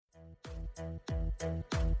This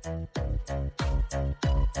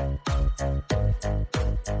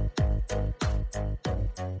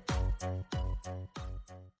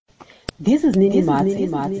is Nini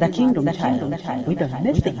Mats, the Kingdom Child, with a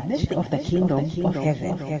message of the Kingdom of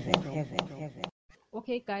Heaven.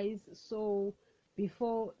 Okay, guys, so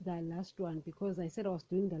before the last one, because I said I was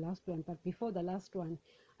doing the last one, but before the last one,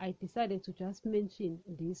 I decided to just mention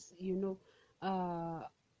this,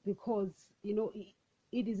 because,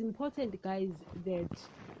 it is important, guys, that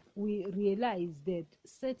we realize that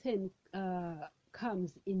Satan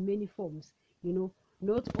comes in many forms,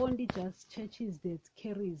 not only just churches that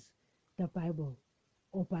carries the Bible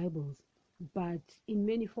or Bibles, but in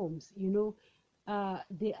many forms. There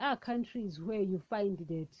are countries where you find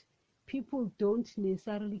that people don't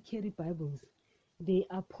necessarily carry Bibles. They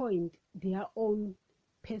appoint their own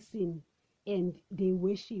person and they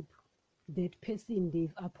worship that person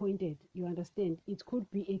they've appointed. You understand? It could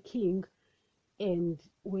be a king, and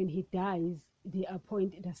when he dies, they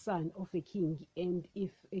appoint the son of a king. And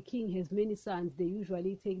if a king has many sons, they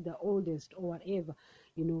usually take the oldest or whatever.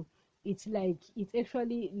 It's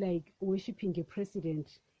actually like worshiping a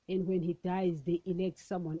president, and when he dies they elect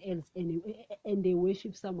someone else, and they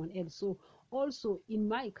worship someone else. So also in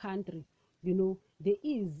my country, there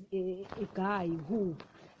is a guy who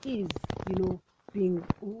is being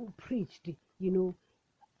preached.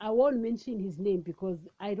 I won't mention his name because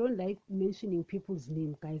I don't like mentioning people's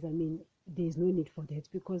name, guys. I mean, there's no need for that,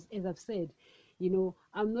 because as I've said,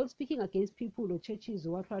 I'm not speaking against people or churches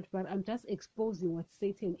or what, but I'm just exposing what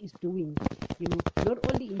Satan is doing, not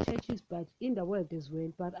only in churches, but in the world as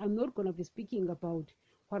well. But I'm not going to be speaking about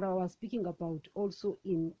what I was speaking about also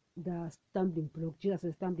in the stumbling block,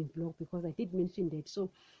 Jesus' stumbling block, because I did mention that.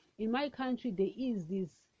 So in my country, there is this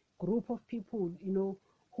group of people,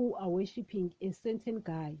 who are worshiping a certain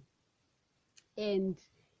guy, and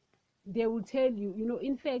they will tell you,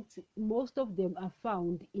 in fact, most of them are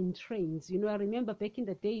found in trains. I remember back in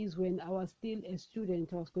the days when I was still a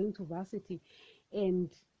student, I was going to varsity,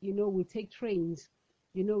 and, we take trains,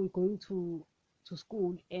 we're going to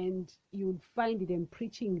school, and you'll find them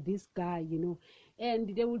preaching this guy,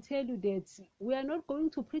 and they will tell you that we are not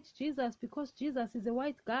going to preach Jesus because Jesus is a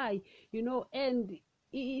white guy, and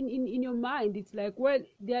in your mind, it's like, well,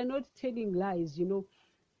 they are not telling lies,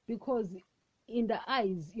 because in the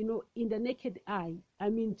eyes, in the naked eye, I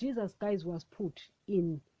mean, Jesus, guys, was put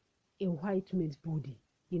in a white man's body,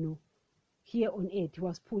 here on earth. He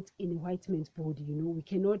was put in a white man's body. We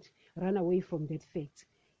cannot run away from that fact,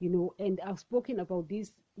 and I've spoken about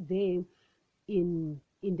this there in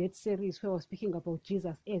that series where I was speaking about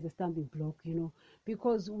Jesus as a stumbling block,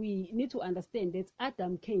 because we need to understand that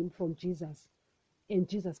Adam came from Jesus and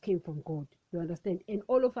Jesus came from God. You understand? And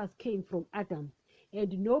all of us came from Adam,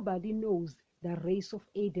 and nobody knows the race of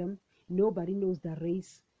Adam, nobody knows the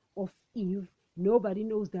race of Eve, nobody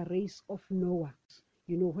knows the race of Noah.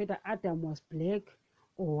 Whether Adam was black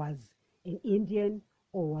or was an Indian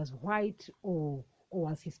or was white or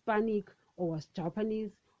was Hispanic or was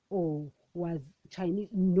Japanese or was Chinese,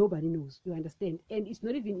 nobody knows. You understand? And it's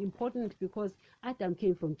not even important because Adam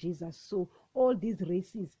came from Jesus. So all these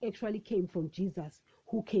races actually came from Jesus,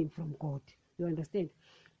 who came from God. You understand?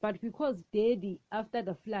 But because Daddy, after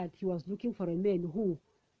the flood, he was looking for a man who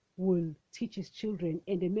will teach his children,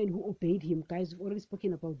 and a man who obeyed him. Guys, we've already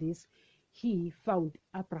spoken about this. He found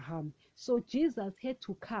Abraham. So Jesus had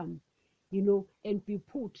to come, and be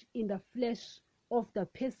put in the flesh of the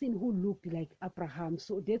person who looked like Abraham.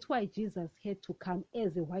 So that's why Jesus had to come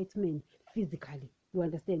as a white man physically. You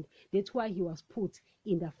understand? That's why he was put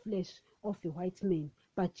in the flesh of a white man.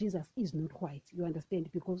 But Jesus is not white. You understand?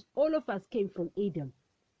 Because all of us came from Adam,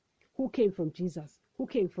 who came from Jesus, who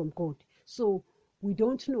came from God. So we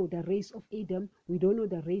don't know the race of Adam. We don't know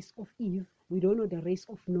the race of Eve. We don't know the race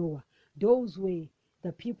of Noah. Those were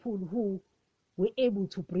the people who were able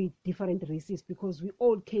to breed different races, because we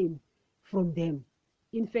all came from them.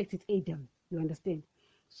 In fact, it's Adam. You understand?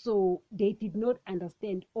 So they did not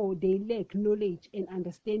understand, or they lack knowledge and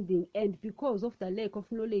understanding. And because of the lack of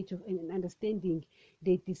knowledge and understanding,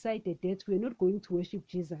 they decided that we're not going to worship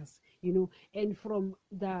Jesus, And from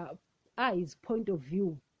the eyes point of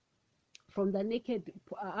view, from the naked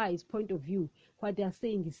eyes point of view, what they are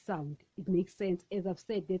saying is sound. It makes sense. As I've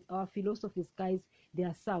said, that our philosophies, guys, they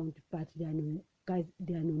are sound, but they are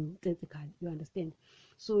nonsensical. You understand?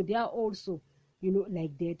 So they are also,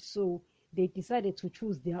 like that. So they decided to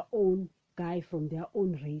choose their own guy from their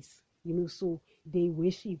own race, so they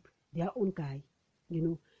worship their own guy,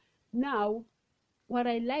 Now, what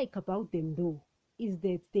I like about them, though, is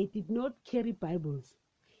that they did not carry Bibles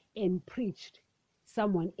and preached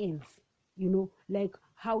someone else, like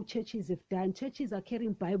how churches have done. Churches are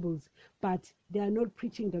carrying Bibles, but they are not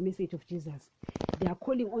preaching the message of Jesus. They are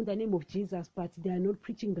calling on the name of Jesus, but they are not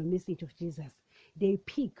preaching the message of Jesus. They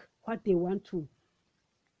pick what they want to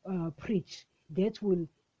preach that will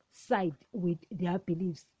side with their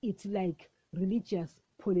beliefs. It's like religious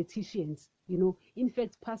politicians, you know. In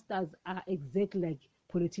fact, pastors are exactly like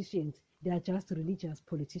politicians. They are just religious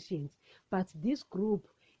politicians. But this group,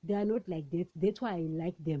 they are not like that. That's why I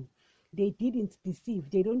like them. They didn't deceive.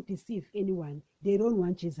 They don't deceive anyone. They don't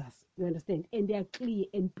want Jesus. You understand? And they are clear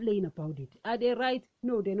and plain about it. Are they right?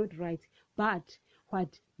 No, they're not right. But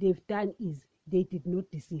what they've done is they did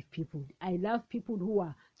not deceive people. I love people who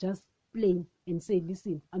are just plain and say,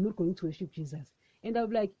 listen, I'm not going to worship Jesus. And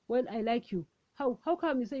I'm like, well, I like you. How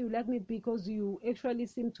come you say you like me? Because you actually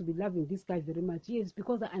seem to be loving this guy very much. Yes,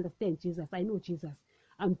 because I understand Jesus. I know Jesus.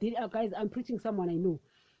 Guys, I'm preaching someone I know.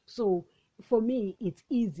 So for me, it's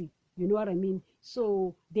easy. You know what I mean?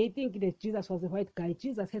 So they think that Jesus was a white guy.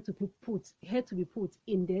 Jesus had to be put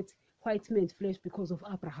in that white man's flesh because of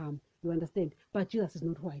Abraham. You understand? But Jesus is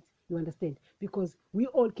not white. You understand? Because we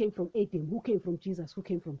all came from Adam, who came from Jesus, who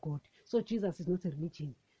came from God. So Jesus is not a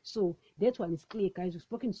religion. So that one is clear, guys. We've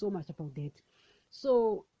spoken so much about that.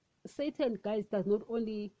 So Satan, guys, does not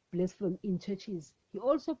only blaspheme in churches, he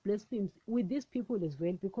also blasphemes with these people as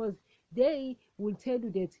well, because they will tell you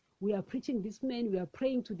that we are preaching this man, we are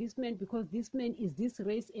praying to this man because this man is this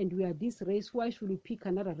race and we are this race. Why should we pick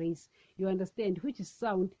another race? You understand? Which is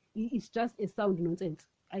sound. It's just a sound nonsense.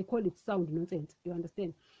 I call it sound nonsense. You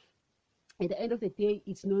understand? At the end of the day,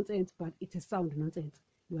 it's nonsense, but it's a sound nonsense.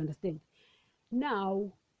 You understand?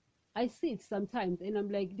 Now, I see it sometimes and I'm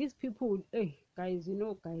like, these people, hey, guys, you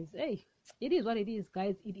know, guys, hey, it is what it is,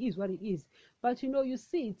 guys. It is what it is. But, you know, you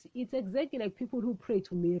see it. It's exactly like people who pray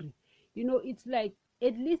to Mary. You know, it's like,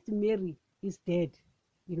 at least Mary is dead,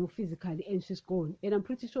 you know, physically, and she's gone. And I'm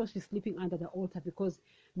pretty sure she's sleeping under the altar because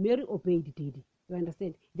Mary obeyed Daddy. You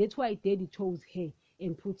understand? That's why Daddy chose her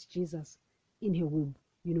and put Jesus in her womb,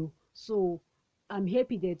 you know. So I'm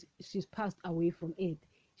happy that she's passed away from earth.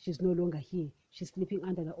 She's no longer here. She's sleeping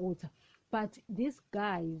under the altar. But this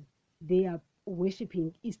guy they are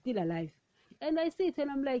worshipping is still alive. And I see it and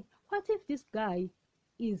I'm like, what if this guy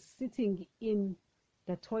is sitting in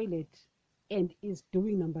the toilet and is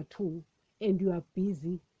doing number 2 and you are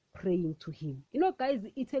busy praying to him? You know, guys,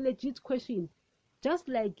 it's a legit question. Just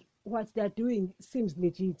like what they're doing seems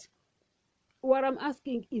legit. What I'm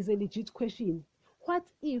asking is a legit question. What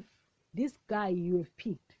if this guy you have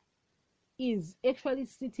picked is actually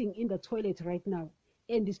sitting in the toilet right now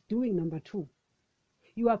and is doing number 2?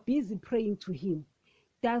 You are busy praying to him.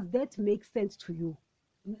 Does that make sense to you?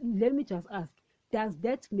 Let me just ask. Does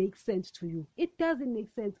that make sense to you? It doesn't make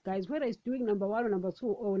sense, guys. Whether it's doing number 1 or number 2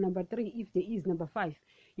 or number 3, if there is number 5,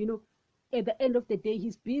 you know, at the end of the day,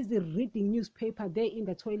 he's busy reading newspaper there in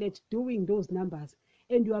the toilet, doing those numbers,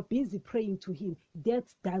 and you are busy praying to him. That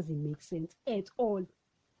doesn't make sense at all,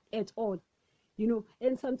 at all. You know,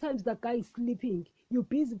 and sometimes the guy is sleeping. You're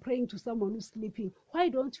busy praying to someone who's sleeping. Why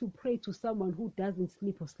don't you pray to someone who doesn't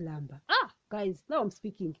sleep or slumber? Guys, now I'm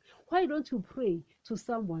speaking. Why don't you pray to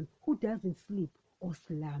someone who doesn't sleep or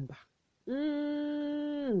slumber?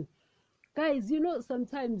 Guys, you know,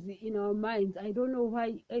 sometimes in our minds, I don't know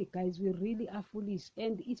why, hey, guys, we really are foolish.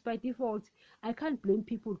 And it's by default. I can't blame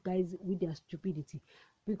people, guys, with their stupidity.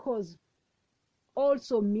 Because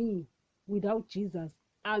also me, without Jesus,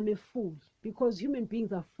 I'm a fool, because human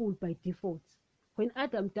beings are fooled by default. When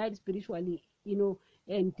Adam died spiritually, you know,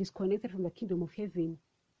 and disconnected from the kingdom of heaven,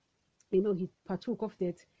 you know, he partook of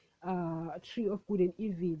that tree of good and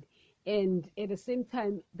evil. And at the same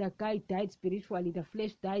time, the guy died spiritually, the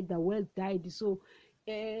flesh died, the world died. So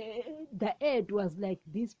the earth was like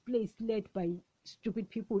this place led by stupid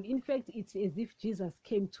people. In fact, it's as if Jesus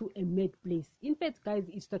came to a mad place. In fact, guys,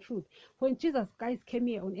 it's the truth. When Jesus, guys, came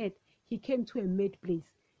here on earth, he came to a mad place.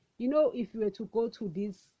 You know, if you were to go to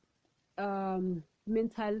this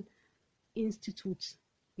mental institute,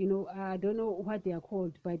 you know, I don't know what they are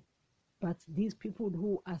called, but these people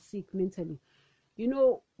who are sick mentally, you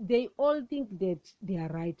know, they all think that they are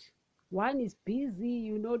right. One is busy,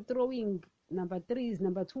 you know, throwing number 3s,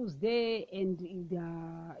 number 2s there, and they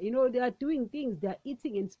are, you know, they are doing things, they are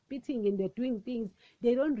eating and spitting, and they're doing things.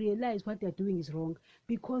 They don't realize what they're doing is wrong,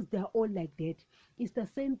 because they're all like that. It's the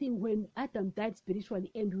same thing when Adam died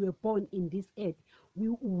spiritually and we were born in this earth.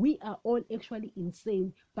 We are all actually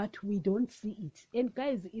insane, but we don't see it. And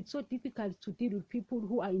guys, it's so difficult to deal with people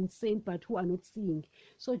who are insane but who are not seeing.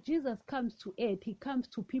 So Jesus comes to earth. He comes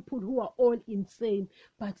to people who are all insane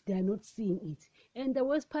but they are not seeing it. And the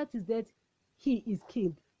worst part is that he is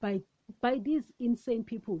killed by these insane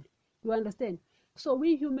people. You understand? So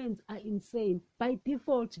we humans are insane by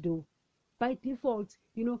default, though. By default,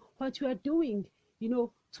 what you are doing,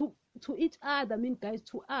 to each other. I mean, guys,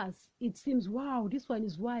 to us, it seems, wow, this one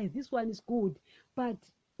is wise, this one is good. But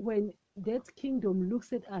when that kingdom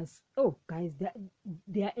looks at us, oh, guys,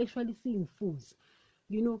 they are actually seeing fools,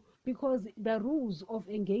 because the rules of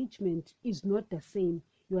engagement is not the same.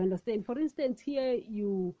 You understand? For instance, here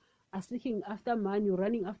you are seeking after money, you're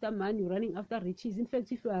running after money, you're running after riches. In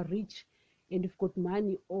fact, if you are rich and you've got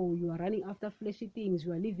money, or you are running after flashy things,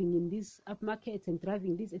 you are living in these upmarkets and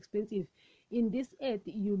driving this expensive, in this earth,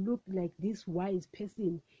 you look like this wise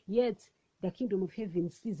person, yet the kingdom of heaven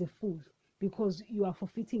sees a fool, because you are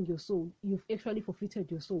forfeiting your soul. You've actually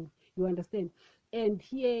forfeited your soul. You understand? And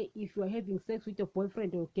here, if you are having sex with your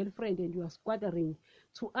boyfriend or girlfriend and you are squattering,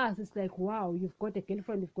 to us, it's like, wow, you've got a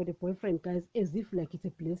girlfriend, you've got a boyfriend, guys, as if like it's a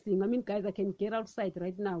blessing. I mean, guys, I can get outside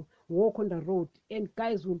right now, walk on the road, and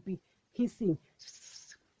guys will be hissing.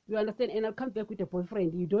 You understand? And I'll come back with a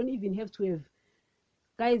boyfriend. You don't even have to have,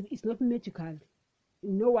 guys, it's not magical.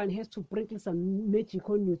 No one has to sprinkle some magic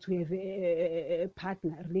on you to have a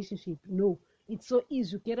partner, a relationship. No, it's so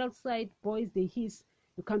easy. You get outside, boys, they hiss,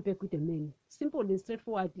 you come back with a man. Simple and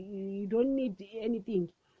straightforward. You don't need anything.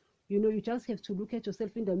 You just have to look at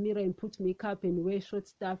yourself in the mirror and put makeup and wear short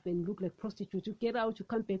stuff and look like prostitute. You get out, you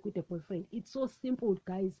come back with a boyfriend. It's so simple,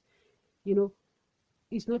 guys.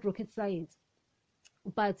 It's not rocket science.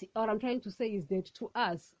 But what I'm trying to say is that to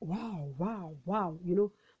us, wow, wow, wow,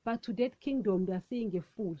 but to that kingdom, they're seeing a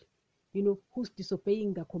fool, who's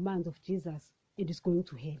disobeying the commands of Jesus and is going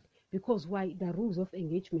to hell. Because why? The rules of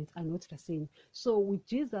engagement are not the same. So with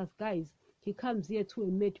Jesus, guys, he comes here to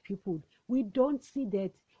emit people. We don't see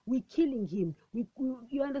that. We're killing him.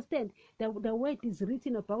 You understand? The word is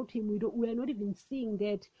written about him. We are not even seeing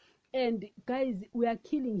that. And guys, we are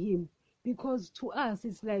killing him, because to us,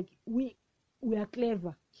 it's like we are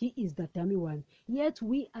clever. He is the dummy one. Yet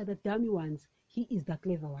we are the dummy ones. He is the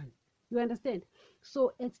clever one. You understand?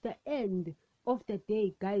 So at the end of the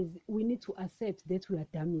day, guys, we need to accept that we are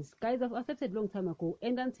dummies. Guys, I've accepted a long time ago.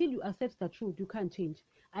 And until you accept the truth, you can't change.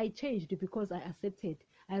 I changed because I accepted.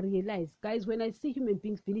 I realized, guys, when I see human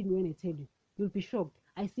beings, believe me when I tell you, you'll be shocked.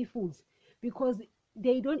 I see fools, because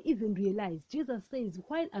they don't even realize. Jesus says,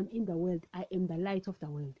 while I'm in the world, I am the light of the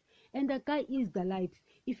world. And the guy is the light.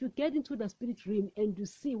 If you get into the spirit realm and you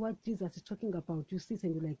see what Jesus is talking about, you see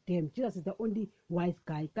and you're like, damn, Jesus is the only wise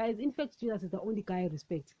guy. Guys, in fact, Jesus is the only guy I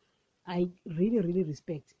respect. I really, really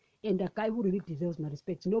respect. And the guy who really deserves my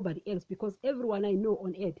respect, nobody else, because everyone I know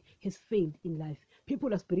on earth has failed in life.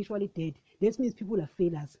 People are spiritually dead. That means people are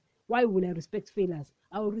failures. Why will I respect failures?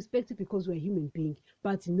 I will respect it because we're a human being.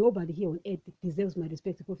 But nobody here on earth deserves my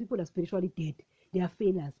respect, because people are spiritually dead. They are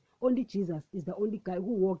failures. Only Jesus is the only guy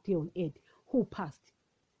who walked here on earth, who passed.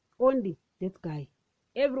 Only that guy.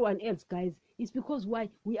 Everyone else, guys, is because why?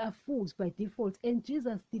 We are fools by default. And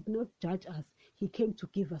Jesus did not judge us. He came to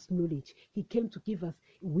give us knowledge. He came to give us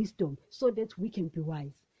wisdom so that we can be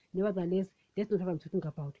wise. Nevertheless, that's not what I'm talking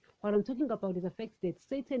about. What I'm talking about is the fact that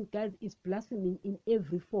Satan, guys, is blaspheming in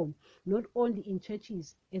every form, not only in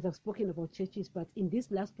churches, as I've spoken about churches, but in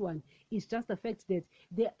this last one, it's just the fact that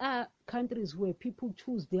there are countries where people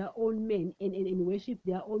choose their own men and worship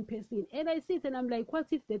their own person. And I see it and I'm like, what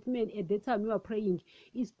if that man at that time you are praying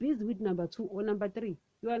is busy with number 2 or number 3?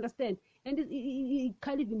 You understand? And he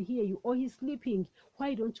can't even hear you, or he's sleeping.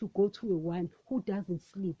 Why don't you go to a one who doesn't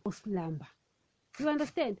sleep or slumber? You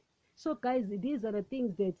understand? So, guys, these are the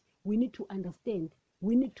things that we need to understand.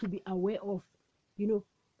 We need to be aware of,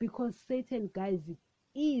 because Satan, guys,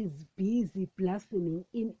 is busy blaspheming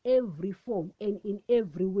in every form and in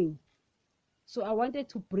every way. So I wanted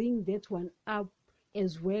to bring that one up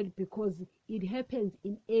as well, because it happens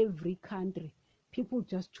in every country. People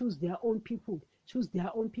just choose their own people,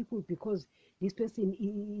 because this person,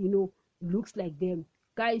 looks like them.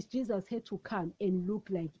 Guys, Jesus had to come and look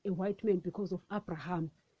like a white man because of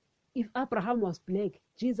Abraham. If Abraham was black,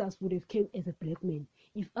 Jesus would have come as a black man.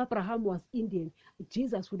 If Abraham was Indian,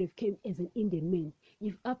 Jesus would have come as an Indian man.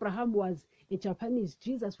 If Abraham was a Japanese,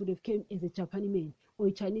 Jesus would have come as a Japanese man or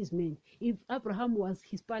a Chinese man. If Abraham was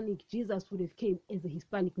Hispanic, Jesus would have come as a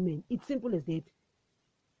Hispanic man. It's simple as that.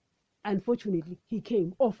 Unfortunately, he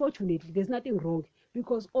came. Or fortunately, there's nothing wrong,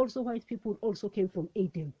 because also white people also came from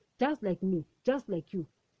Adam, just like me, just like you.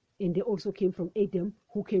 And they also came from Adam,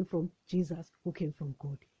 who came from Jesus, who came from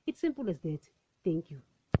God. It's simple as that. Thank you.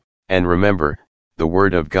 And remember, the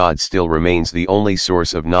Word of God still remains the only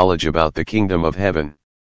source of knowledge about the kingdom of heaven.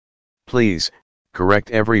 Please, correct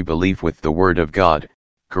every belief with the Word of God,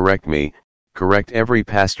 correct me, correct every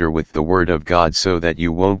pastor with the Word of God, so that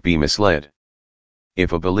you won't be misled.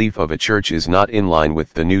 If a belief of a church is not in line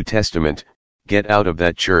with the New Testament, get out of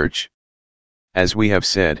that church. As we have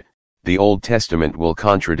said, the Old Testament will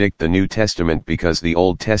contradict the New Testament because the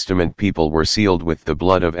Old Testament people were sealed with the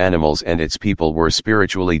blood of animals and its people were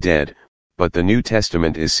spiritually dead, but the New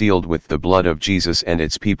Testament is sealed with the blood of Jesus and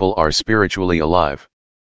its people are spiritually alive.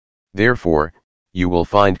 Therefore, you will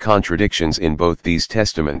find contradictions in both these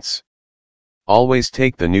testaments. Always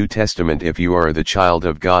take the New Testament if you are the child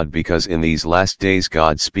of God, because in these last days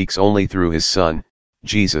God speaks only through His Son,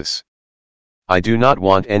 Jesus. I do not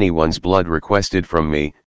want anyone's blood requested from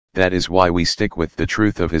me, that is why we stick with the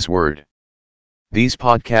truth of His Word. These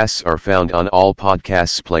podcasts are found on all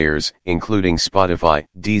podcasts players, including Spotify,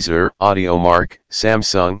 Deezer, AudioMark,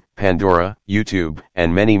 Samsung, Pandora, YouTube,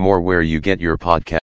 and many more where you get your podcasts.